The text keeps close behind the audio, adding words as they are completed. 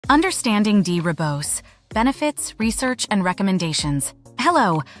Understanding D-Ribose, Benefits, Research, and Recommendations.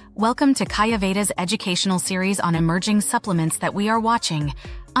 Hello, welcome to KaiyaVeda's educational series on emerging supplements that we are watching.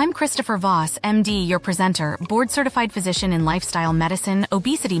 I'm Christopher Voss, MD, your presenter, board-certified physician in lifestyle medicine,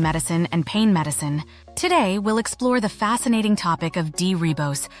 obesity medicine, and pain medicine. Today, we'll explore the fascinating topic of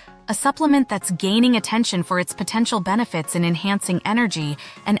D-Ribose, a supplement that's gaining attention for its potential benefits in enhancing energy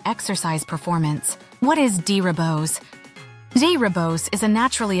and exercise performance. What is D-Ribose? D-Ribose is a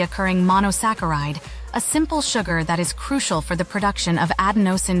naturally occurring monosaccharide, a simple sugar that is crucial for the production of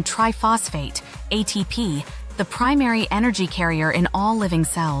adenosine triphosphate, ATP, the primary energy carrier in all living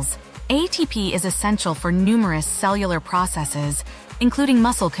cells. ATP is essential for numerous cellular processes, including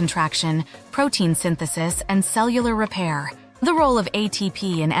muscle contraction, protein synthesis, and cellular repair. The role of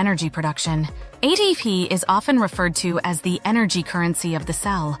ATP in energy production. ATP is often referred to as the energy currency of the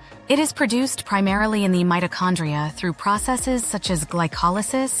cell. It is produced primarily in the mitochondria through processes such as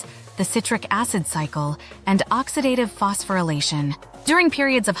glycolysis, the citric acid cycle, and oxidative phosphorylation. During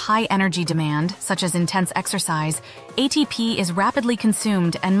periods of high energy demand, such as intense exercise, ATP is rapidly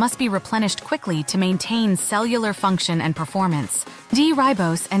consumed and must be replenished quickly to maintain cellular function and performance.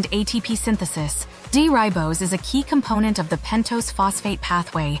 D-Ribose and ATP synthesis. D-Ribose is a key component of the pentose phosphate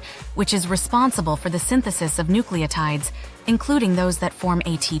pathway, which is responsible for the synthesis of nucleotides, including those that form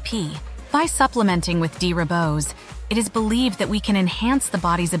ATP. By supplementing with D-Ribose, it is believed that we can enhance the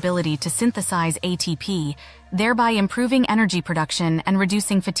body's ability to synthesize ATP, thereby improving energy production and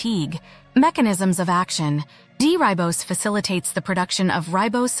reducing fatigue. Mechanisms of action. D-Ribose facilitates the production of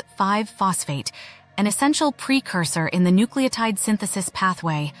ribose 5-phosphate, an essential precursor in the nucleotide synthesis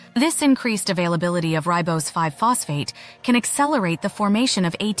pathway. This increased availability of ribose 5-phosphate can accelerate the formation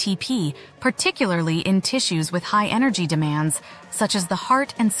of ATP, particularly in tissues with high energy demands, such as the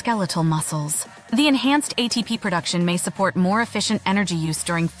heart and skeletal muscles. The enhanced ATP production may support more efficient energy use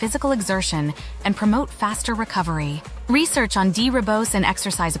during physical exertion and promote faster recovery. Research on D-Ribose and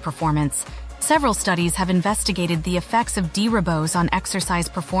exercise performance. Several studies have investigated the effects of D-Ribose on exercise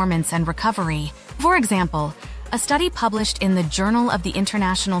performance and recovery. For example, a study published in the Journal of the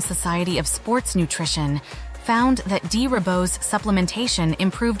International Society of Sports Nutrition found that D-Ribose supplementation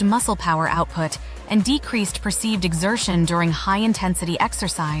improved muscle power output and decreased perceived exertion during high-intensity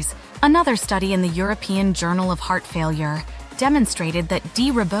exercise. Another study in the European Journal of Heart Failure demonstrated that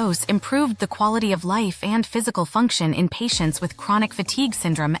D-Ribose improved the quality of life and physical function in patients with chronic fatigue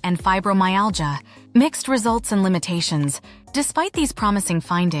syndrome and fibromyalgia. Mixed results and limitations. Despite these promising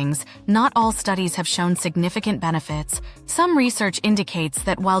findings, not all studies have shown significant benefits. Some research indicates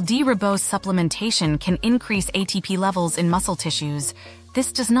that while D-Ribose supplementation can increase ATP levels in muscle tissues,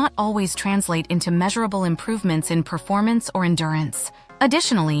 this does not always translate into measurable improvements in performance or endurance.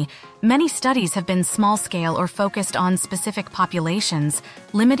 Additionally, many studies have been small-scale or focused on specific populations,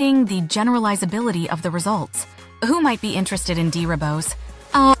 limiting the generalizability of the results. Who might be interested in D-Ribose?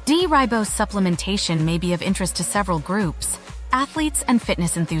 D-Ribose supplementation may be of interest to several groups: athletes and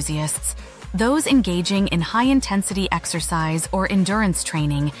fitness enthusiasts. Those engaging in high-intensity exercise or endurance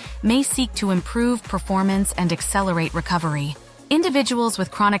training may seek to improve performance and accelerate recovery. Individuals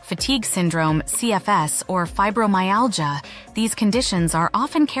with chronic fatigue syndrome, CFS, or fibromyalgia, these conditions are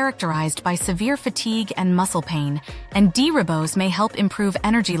often characterized by severe fatigue and muscle pain, and D-Ribose may help improve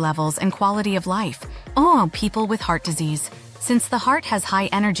energy levels and quality of life. People with heart disease. Since the heart has high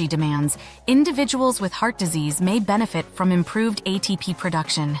energy demands, individuals with heart disease may benefit from improved ATP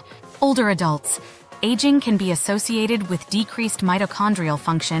production. Older adults. Aging can be associated with decreased mitochondrial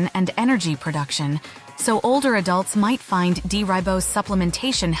function and energy production, so older adults might find D-Ribose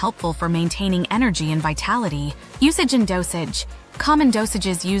supplementation helpful for maintaining energy and vitality. Usage and dosage. Common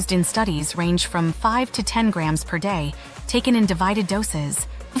dosages used in studies range from 5 to 10 grams per day, taken in divided doses.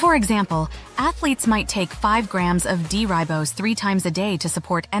 For example, athletes might take 5 grams of D-Ribose 3 times a day to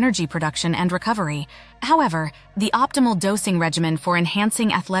support energy production and recovery. However, the optimal dosing regimen for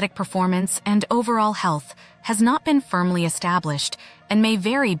enhancing athletic performance and overall health has not been firmly established and may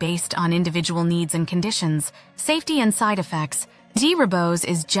vary based on individual needs and conditions. Safety and side effects. D-Ribose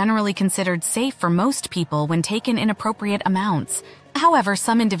is generally considered safe for most people when taken in appropriate amounts. However,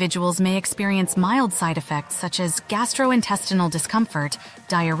 some individuals may experience mild side effects such as gastrointestinal discomfort,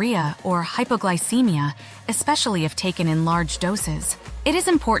 diarrhea, or hypoglycemia, especially if taken in large doses. It is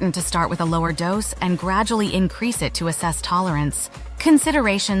important to start with a lower dose and gradually increase it to assess tolerance.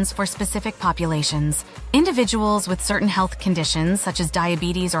 Considerations for specific populations. Individuals with certain health conditions such as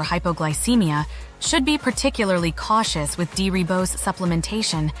diabetes or hypoglycemia should be particularly cautious with D-Ribose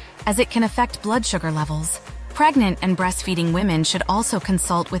supplementation as it can affect blood sugar levels. Pregnant and breastfeeding women should also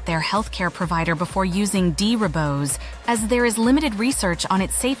consult with their healthcare provider before using D-Ribose, as there is limited research on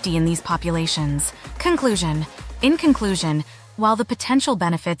its safety in these populations. Conclusion. In conclusion, while the potential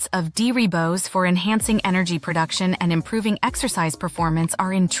benefits of D-Ribose for enhancing energy production and improving exercise performance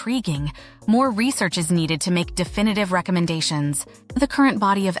are intriguing, more research is needed to make definitive recommendations. The current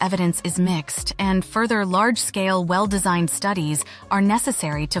body of evidence is mixed, and further large-scale, well-designed studies are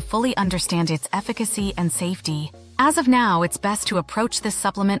necessary to fully understand its efficacy and safety. As of now, it's best to approach this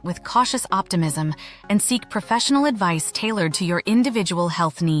supplement with cautious optimism and seek professional advice tailored to your individual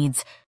health needs.